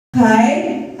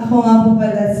Hi, ako nga po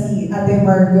pala si Ate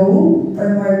Margot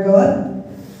or Margot.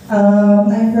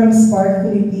 I'm from Spark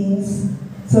Philippines.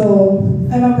 So,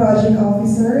 I'm a project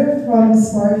officer from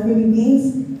Spark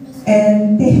Philippines.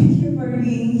 And thank you for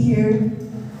being here.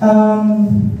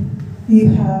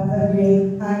 You have a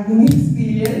great acting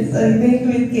experience, I think,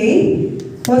 with Kate.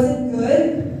 Was it good?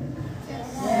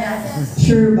 Yes.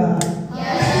 Sure ba?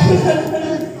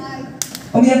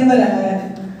 Umiyak ba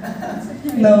lahat?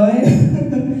 No?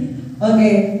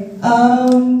 Okay.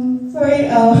 Sorry,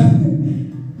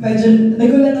 medyo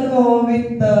nagulat ako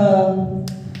with the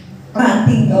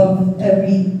acting of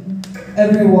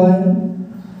everyone.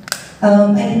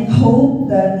 I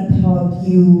hope that it helped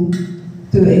you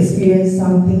to experience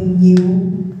something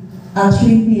new.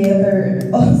 Actually, theater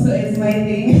also is my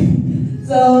thing.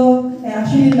 So, I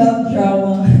actually love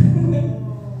drama.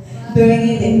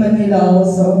 Doing it in Manila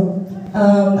also.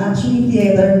 Actually,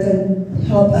 theater can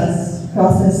help us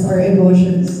process our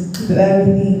emotions, to do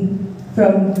everything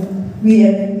from we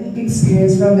have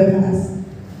experience from the past.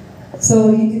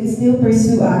 So you can still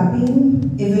pursue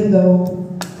acting even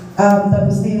though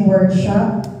tapos na yung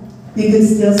workshop. You could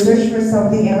still search for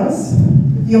something else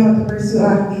if you want to pursue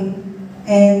acting.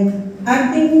 And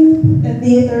acting and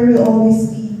theater will always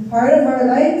be part of our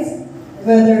lives,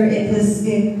 whether it is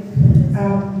in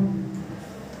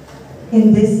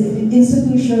these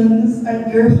institutions at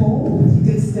your home,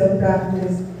 you could still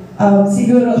practice.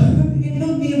 Siguro, it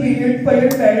would be weird for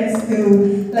your parents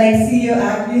to like see you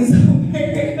acting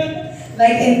somewhere,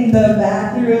 like in the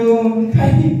bathroom,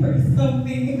 crying for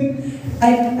something.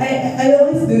 I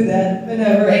always do that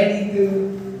whenever I need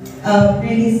to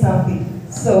release something.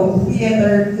 So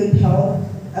theater could help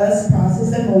us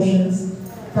process emotions,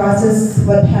 process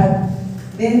what had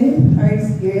been our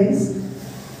experience.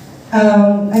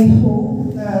 I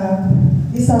hope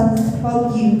this has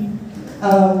helped you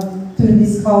to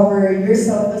discover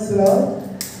yourself as well.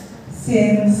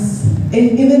 Since,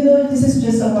 even though this is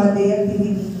just a one-day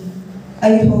activity,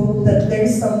 I hope that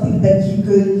there's something that you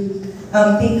could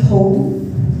take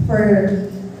home for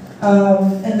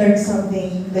and learn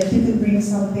something, that you could bring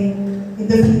something in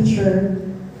the future,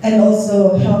 and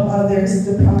also help others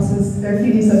to process their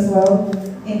feelings as well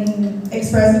in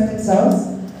expressing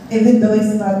themselves. Even though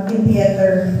it's not in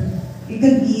theater, it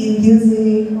could be in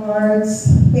music, arts,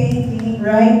 painting,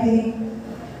 writing.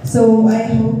 So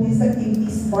I hope this activity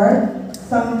spark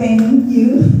something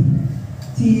new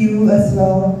to you as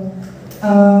well.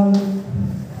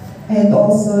 And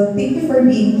also, thank you for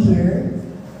being here.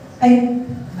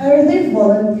 Are there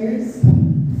volunteers?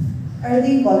 Are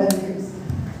they volunteers?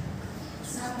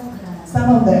 Some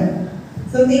of them.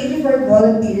 So thank you for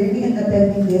volunteering and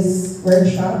attending this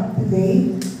workshop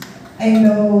today. I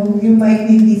know you might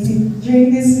be busy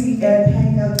during this weekend,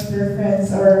 hanging out with your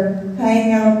friends or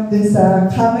hanging out this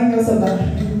kamay ko sa bahay.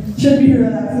 Should be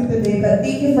relaxing today, but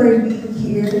thank you for being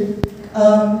here.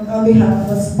 On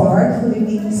behalf of Spark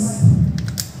Philippines,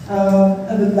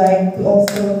 I would like to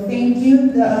also thank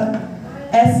you, the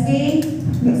SK,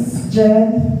 Ms.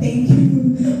 Jen, thank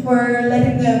you for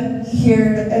letting them be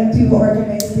here and to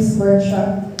organize this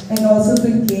workshop. And also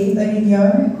to Kate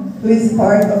Young, who is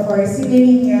part of our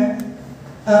Singing.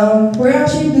 We're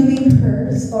actually doing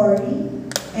her story,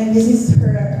 and this is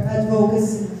her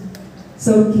advocacy.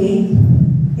 So, Kate,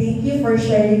 thank you for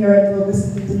sharing your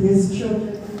advocacy to these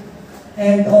children,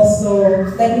 and also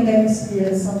letting them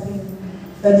experience something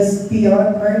that is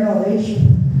beyond our knowledge.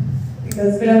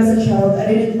 Because when I was a child, I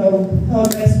didn't know how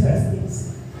to express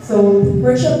things. So,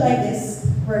 workshop like this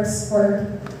works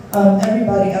for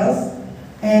everybody else,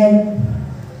 and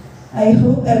I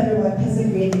hope everyone has a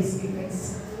great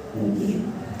experience. Thank you.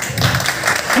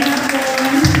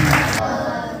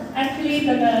 Actually,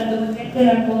 taga-Dumaguete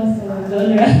lang ako sa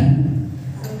Dolra.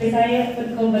 So, Bisaya po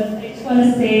ko, but I just want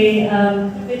to say a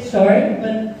bit short,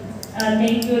 but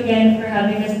thank you again for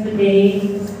having us today,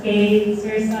 Ms. Kate,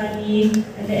 Sir Sonny,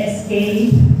 and the SK.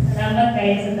 Salamat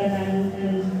kayo sa tanan.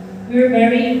 And we were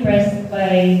very impressed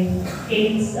by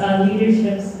Kate's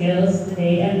leadership skills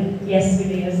today, and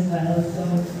yesterday as well. So,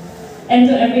 and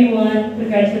to everyone,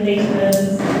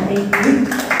 congratulations. Thank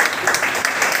you.